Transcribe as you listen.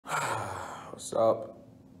What's up?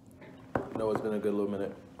 I know it's been a good little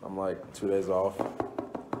minute. I'm like 2 days off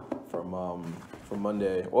from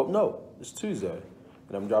Monday. Well, no, it's Tuesday,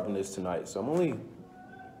 and I'm dropping this tonight. So I'm only.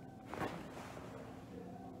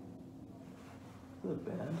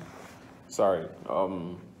 Sorry.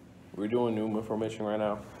 We're doing new information right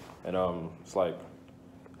now, and it's like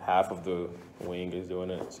half of the wing is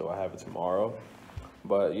doing it, so I have it tomorrow.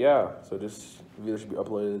 But yeah, so this video should be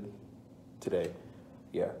uploaded today.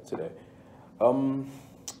 Yeah, today. I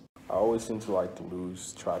always seem to like to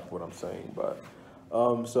lose track of what I'm saying, but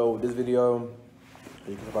so this video,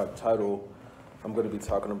 you can see by the title, I'm going to be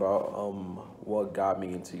talking about what got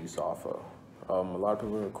me into Usafa. A lot of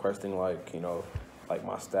people are requesting like, like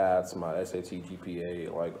my stats, my SAT,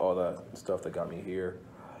 GPA, like all that stuff that got me here,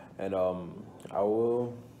 and I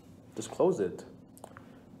will disclose it.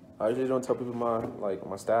 I usually don't tell people my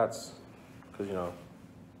stats, cause I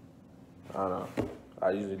don't know.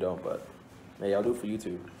 I usually don't, but hey, I'll do it for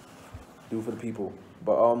YouTube. Do it for the people.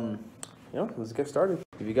 But let's get started.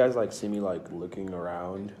 If you guys like see me like looking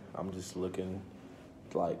around, I'm just looking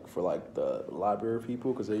like for like the library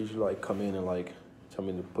people, because they usually like come in and like tell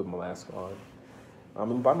me to put my mask on.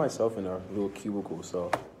 I'm by myself in a little cubicle,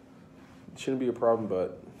 so it shouldn't be a problem,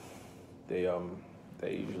 but they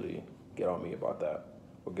usually get on me about that,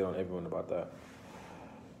 or get on everyone about that.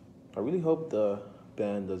 I really hope the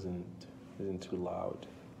band isn't too loud.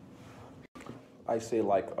 I say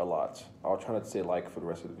like a lot. I'll try not to say like for the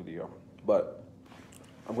rest of the video, but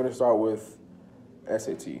I'm gonna start with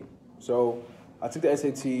SAT. So I took the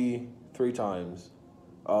SAT 3 times,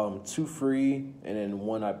 2 free, and then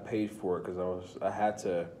 1 I paid for it because I had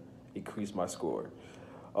to increase my score.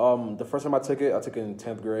 The first time I took it in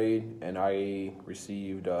 10th grade, and I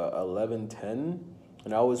received 1110,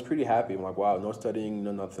 and I was pretty happy. I'm like, wow, no studying,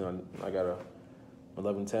 no nothing. I got a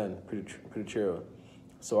 1110, pretty chill.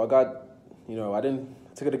 So I got, I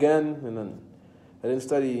took it again, and then I didn't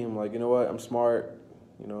study. I'm like, you know what, I'm smart.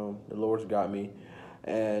 The Lord's got me,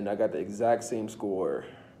 and I got the exact same score.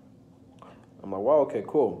 I'm like, wow, okay,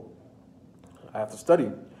 cool. I have to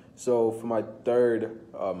study. So for my 3rd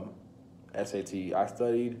SAT, I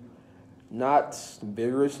studied not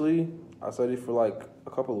vigorously. I studied for like a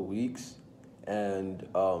couple of weeks, and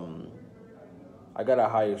I got a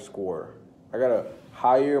higher score. I got a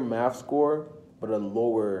higher math score, but a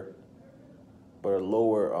lower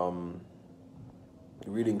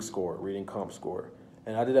reading comp score.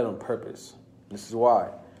 And I did that on purpose. This is why.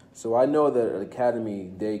 So I know that at Academy,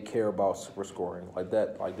 they care about super scoring. Like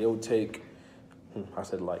that, like they would take,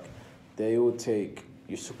 they would take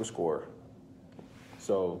your super score.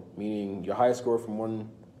 So meaning your highest score from one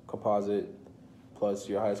composite plus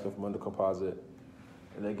your highest score from another composite.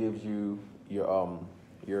 And that gives you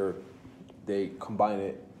they combine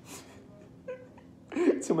it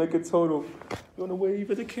to make a total. You wanna wave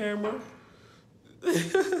at the camera?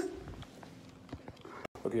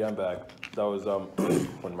 Okay, I'm back. That was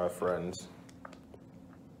one of my friends.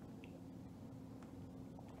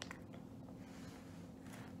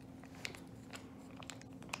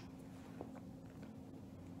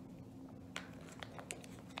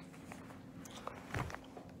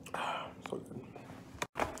 So good.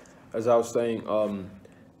 As I was saying,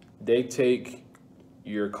 they take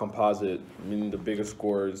your composite, meaning the biggest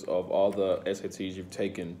scores of all the SATs you've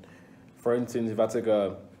taken. For instance, if I took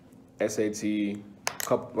a SAT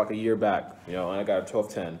like a year back, and I got a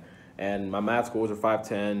 1210, and my math score was a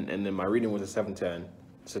 510, and then my reading was a 710.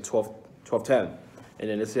 It's a 1210. And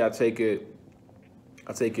then let's say I take it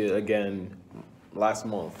again last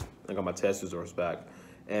month. I got my test results back,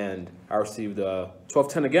 and I received a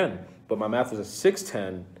 1210 again, but my math was a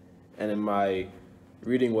 610, and then my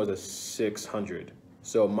reading was a 600.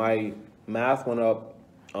 So my math went up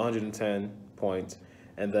 110 points,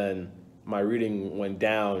 and then my reading went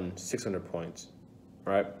down 600 points,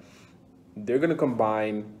 right? They're gonna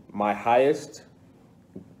combine my highest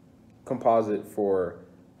composite for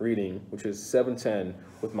reading, which is 710,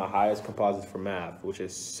 with my highest composite for math, which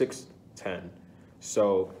is 610.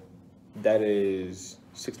 So that is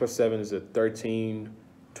 6 plus 7 is a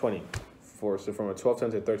 1320. So from a 1210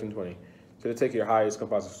 to 1320. So they take your highest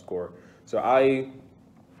composite score. So I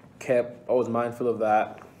was mindful of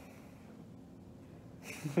that.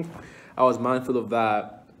 I was mindful of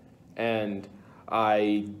that, and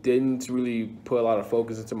I didn't really put a lot of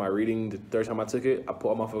focus into my reading. The 3rd time I took it, I put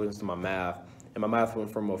all my focus into my math, and my math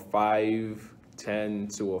went from a 510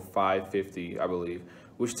 to a 550, I believe,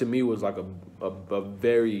 which to me was like a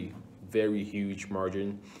very, very huge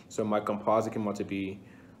margin. So my composite came out to be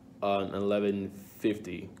an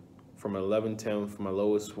 1150, from 1110 from my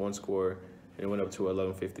lowest one score, and it went up to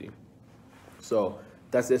 1150. So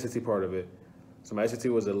that's the SAT part of it. So my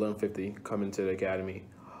SAT was 1150 coming to the academy.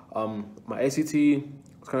 My ACT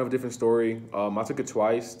was kind of a different story. I took it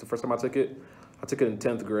twice. The first time I took it in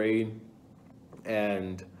 10th grade,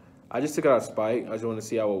 and I just took it out of spite. I just wanted to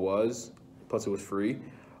see how it was. Plus, it was free.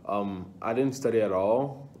 I didn't study at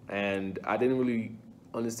all, and I didn't really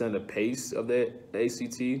understand the pace of the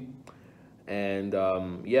ACT. And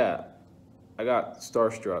yeah, I got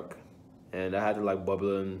starstruck, and I had to like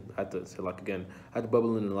bubble in. I had to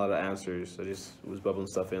bubble in a lot of answers. I just was bubbling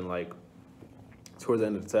stuff in like towards the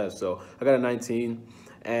end of the test. So I got a 19,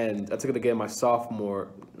 and I took it again my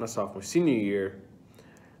senior year,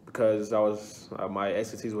 because my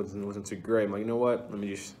SATs wasn't too great. I'm like, you know what? Let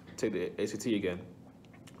me just take the ACT again.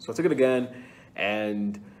 So I took it again,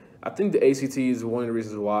 and I think the ACT is one of the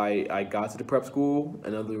reasons why I got to the prep school.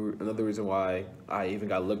 Another reason why I even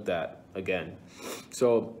got looked at again.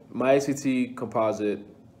 So my ACT composite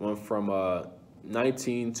went from a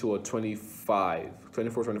 19 to a 24,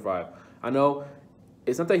 25. I know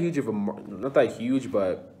it's not that huge,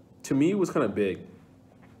 but to me it was kind of big.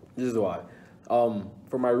 This is why.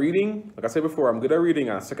 For my reading, like I said before, I'm good at reading.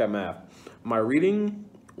 I suck at math. My reading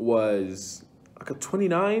was like a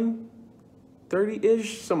 29,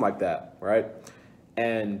 30-ish, something like that, right?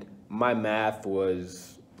 And my math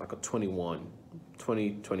was like a 21,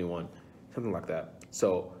 something like that.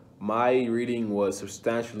 So my reading was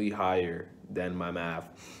substantially higher than my math.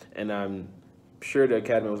 And I'm sure the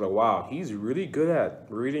academy was like, wow, he's really good at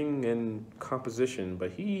reading and composition,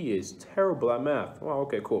 but he is terrible at math. Wow,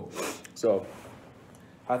 okay, cool. So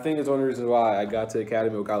I think it's one of the reasons why I got to the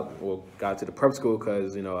academy, or got to the prep school,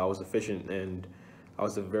 because, you know, I was efficient, and I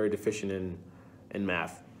was very deficient in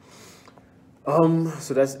math.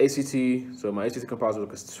 So that's ACT. So my ACT composite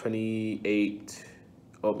was 28,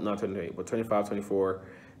 not 28, but 25, 24,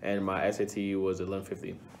 and my SAT was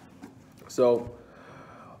 1150. So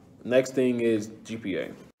next thing is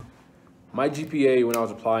GPA. My GPA when I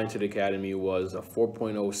was applying to the academy was a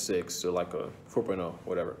 4.06, so like a 4.0,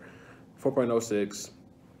 whatever. 4.06.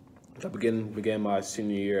 I began my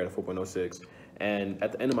senior year at a 4.06, and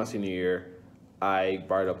at the end of my senior year, I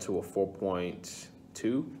brought it up to a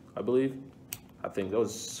 4.2, I believe. I think that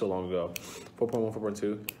was so long ago. 4.1,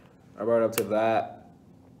 4.2. I brought it up to that,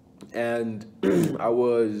 and I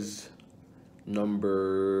was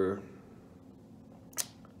number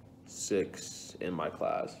 6 in my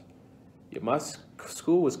class. Yeah, my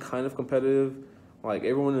school was kind of competitive. Like,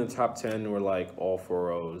 everyone in the top 10 were like all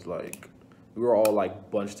 4.0s. Like, we were all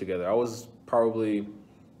like bunched together. I was probably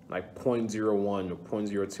like 0.01 or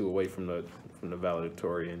 0.02 away from the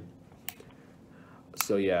valedictorian.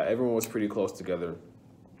 So yeah, everyone was pretty close together.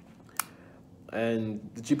 And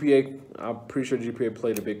the GPA, I'm pretty sure GPA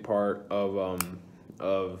played a big part of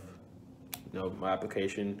my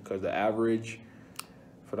application, because the average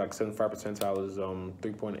for like 75 percentile is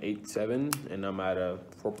 3.87, and I'm at a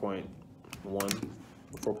 4.1,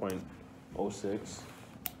 4.06.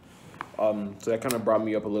 So that kind of brought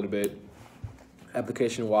me up a little bit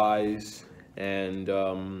application wise, and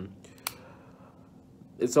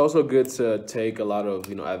it's also good to take a lot of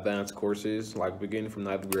advanced courses. Like beginning from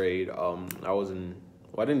 9th grade,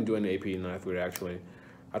 I didn't do any AP in 9th grade actually.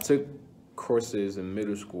 I took courses in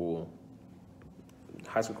middle school,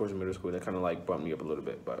 high school courses in middle school, that kind of like bumped me up a little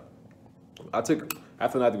bit. But after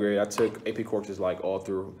 9th grade, I took AP courses like all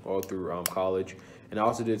through college, and I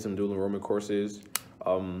also did some dual enrollment courses.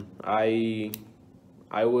 I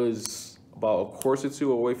was about a course or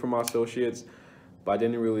two away from my associates, but I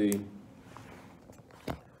didn't really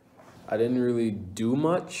do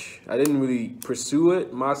much. I didn't really pursue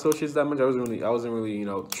it, my associates, that much. I wasn't really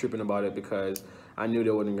tripping about it, because I knew they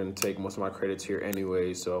wasn't going to take most of my credits here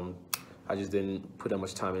anyway, so I just didn't put that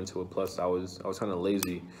much time into it. Plus, I was kind of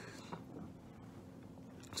lazy.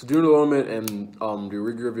 So dual enrollment and the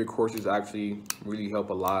rigor of your courses actually really help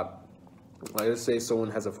a lot. Like, let's say someone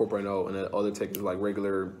has a 4.0 and then all they take is like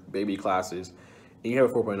regular baby classes, and you have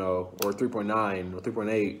a 4.0 or 3.9 or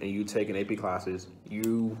 3.8, and you take an AP classes,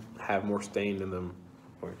 you have more stain than them,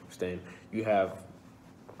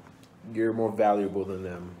 you're more valuable than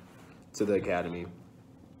them to the academy.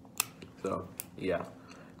 So yeah,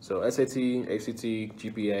 so SAT, ACT,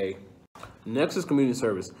 GPA. Next is community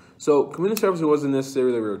service. So community service wasn't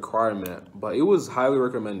necessarily a requirement, but it was highly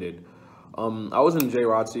recommended. I was in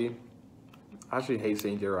JROTC. I actually hate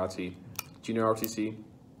saying JROTC, junior ROTC.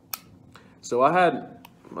 So I had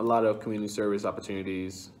a lot of community service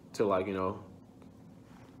opportunities to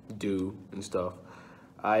do and stuff.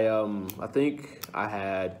 I think I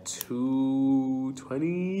had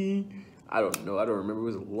 220. I don't remember. It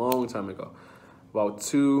was a long time ago. About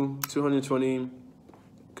 220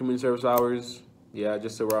 community service hours Yeah,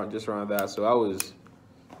 just around that. So I was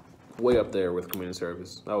way up there with community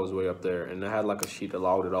service. I was way up there, and I had like a sheet that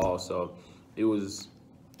logged it all. So it was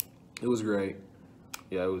great.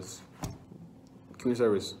 Yeah, it was community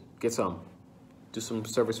service. Get some, do some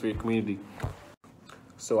service for your community.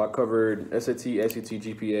 So I covered SAT, SAT,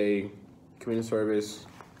 GPA, community service,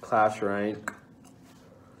 class rank.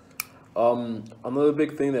 Another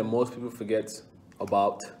big thing that most people forget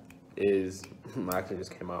about is actually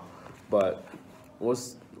just came out, but what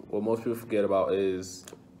most people forget about is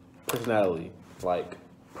personality. Like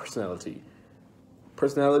personality.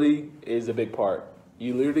 Personality is a big part.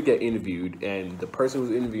 You literally get interviewed, and the person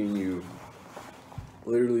who's interviewing you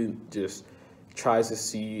literally just tries to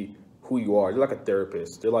see who you are. They're like a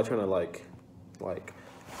therapist. They're like trying to like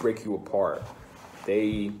break you apart.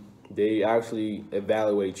 They actually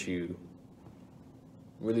evaluate you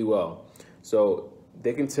really well. So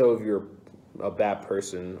they can tell if you're a bad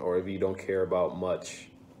person or if you don't care about much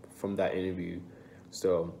from that interview.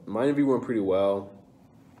 So my interview went pretty well.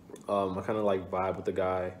 I kind of like vibe with the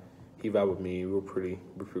guy. He vibed with me. We were pretty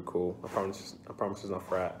cool. I promise it's not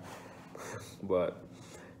frat. But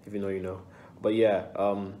if you know, you know. But yeah,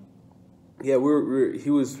 yeah, he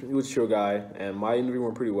was a chill guy, and my interview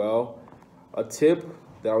went pretty well. A tip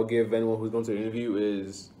that I would give anyone who's going to the interview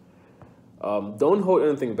is don't hold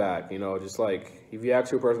anything back. You know, just like if you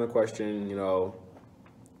ask your person a question, you know,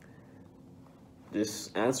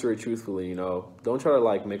 just answer it truthfully. You know, don't try to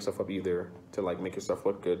like make stuff up either to like make yourself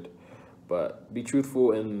look good, but be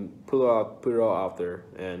truthful and put it all out there,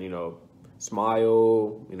 and you know,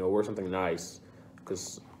 smile. You know, wear something nice,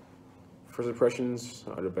 because first impressions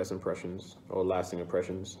are the best impressions, or lasting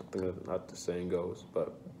impressions. I think that's not the saying goes.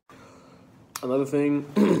 But another thing,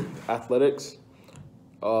 athletics.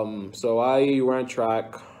 So I ran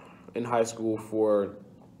track in high school for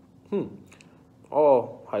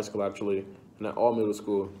all high school actually, and all middle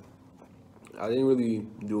school. I didn't really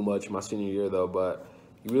do much my senior year though, but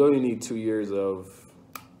you really only need 2 years of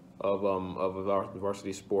a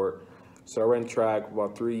varsity sport. So I ran track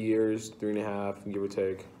about 3 years, 3.5, give or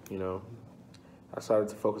take. You know, I started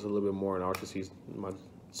to focus a little bit more on RTC my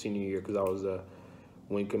senior year because I was a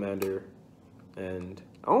wing commander, and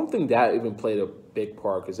I don't think that even played a big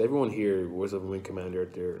part because everyone here was a wing commander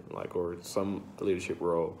at their or some leadership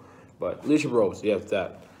role. But leadership roles, yeah,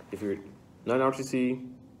 that. If you're not an RTC,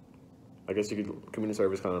 I guess you could community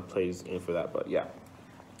service kind of plays in for that. But yeah,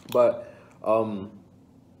 but I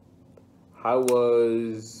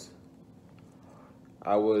lost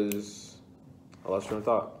train of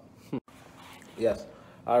thought. Yes,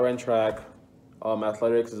 I ran track.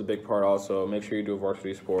 Athletics is a big part also. Make sure you do a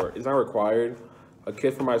varsity sport. It's not required. A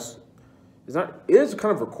kid from my, it is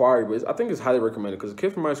kind of required, but I think it's highly recommended because a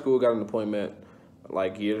kid from my school got an appointment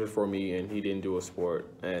like years before me, and he didn't do a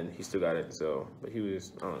sport, and he still got it. So, but he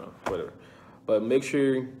was, I don't know, whatever. But make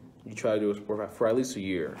sure you try to do a sport for at least a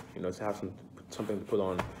year, you know, to have something to put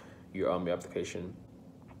on your application.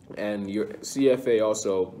 And your CFA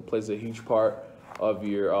also plays a huge part of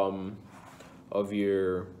your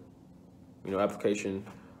application.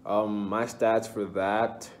 My stats for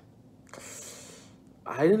that,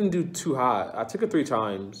 I didn't do too hot. I took it 3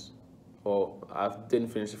 times. Well, I didn't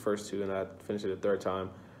finish the first 2, and I finished it the 3rd time.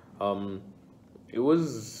 It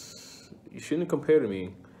was, you shouldn't compare to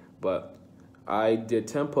me, but I did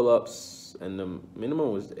 10 pull-ups, and the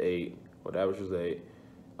minimum was 8, or the average was 8.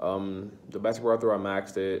 The basketball throw, I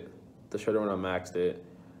maxed it. The shoulder run, I maxed it.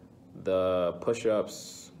 The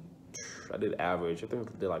push-ups, I did average. I think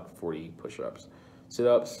I did like 40 push-ups.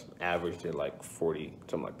 Sit-ups, average did like 40,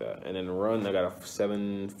 something like that. And then the run, I got a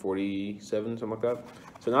 747, something like that.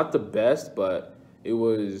 So not the best, but it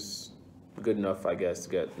was good enough, I guess, to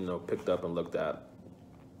get, you know, picked up and looked at.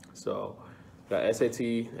 So got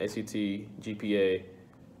SAT, ACT, GPA,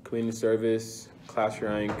 community service, class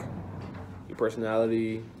rank, your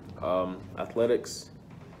personality, athletics,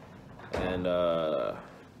 and I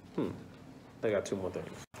got 2 more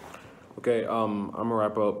things. Okay, I'm gonna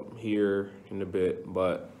wrap up here in a bit,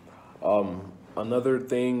 but another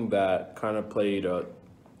thing that kind of played a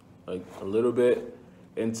little bit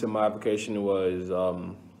into my application was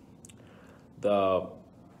the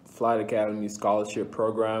Flight Academy scholarship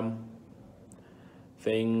program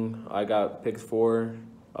thing I got picked for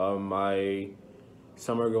my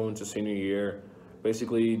summer going to senior year.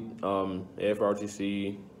 Basically,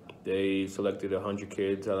 AFRTC, they selected 100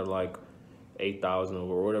 kids out of like 8,000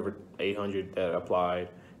 or whatever, 800 that applied,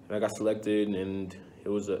 and I got selected, and it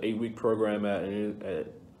was an 8-week program at a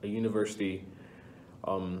university.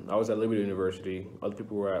 I was at Liberty University. Other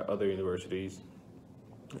people were at other universities,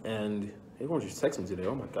 and everyone just texted me today.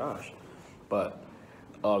 Oh my gosh! But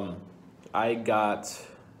I got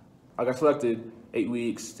selected 8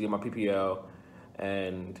 weeks to get my PPL,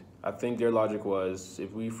 and I think their logic was,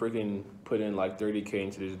 if we freaking put in like 30K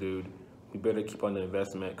into this dude, we better keep on the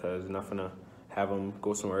investment, because we're not gonna have him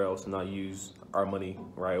go somewhere else and not use our money,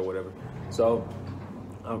 right, or whatever. So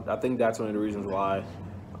I think that's one of the reasons why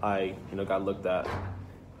I got looked at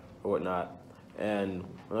or whatnot. And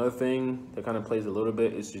another thing that kind of plays a little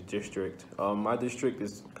bit is the district. My district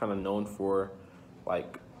is kind of known for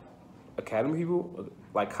like academy people,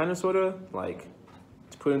 like kind of sort of like,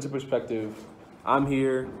 to put into perspective, I'm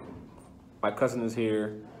here, my cousin is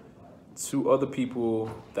here, 2 other people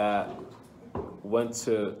that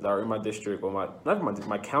are in my district, or not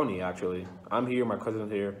my county actually. I'm here, my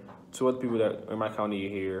cousin's here, 2 other people that are in my county are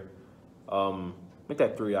here. Make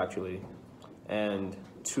that 3 actually, and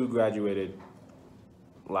 2 graduated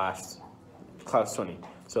last class 20.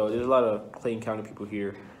 So there's a lot of Clayton County people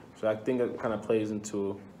here. So I think that kind of plays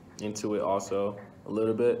into it also a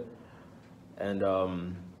little bit. And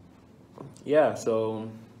yeah, so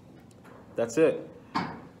that's it.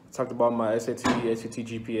 Talked about my SAT, ACT,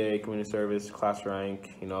 GPA, community service, class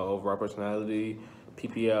rank, overall personality,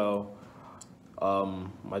 PPL,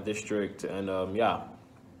 my district, and yeah.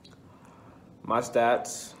 My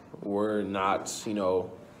stats were not,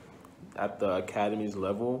 at the academy's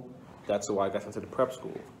level. That's why I got sent to the prep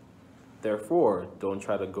school. Therefore, don't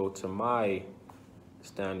try to go to my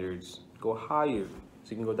standards. Go higher, so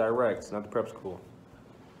you can go direct, not the prep school.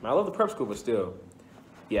 I love the prep school, but still,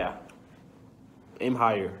 yeah, aim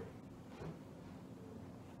higher.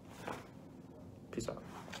 Peace out.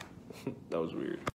 That was weird.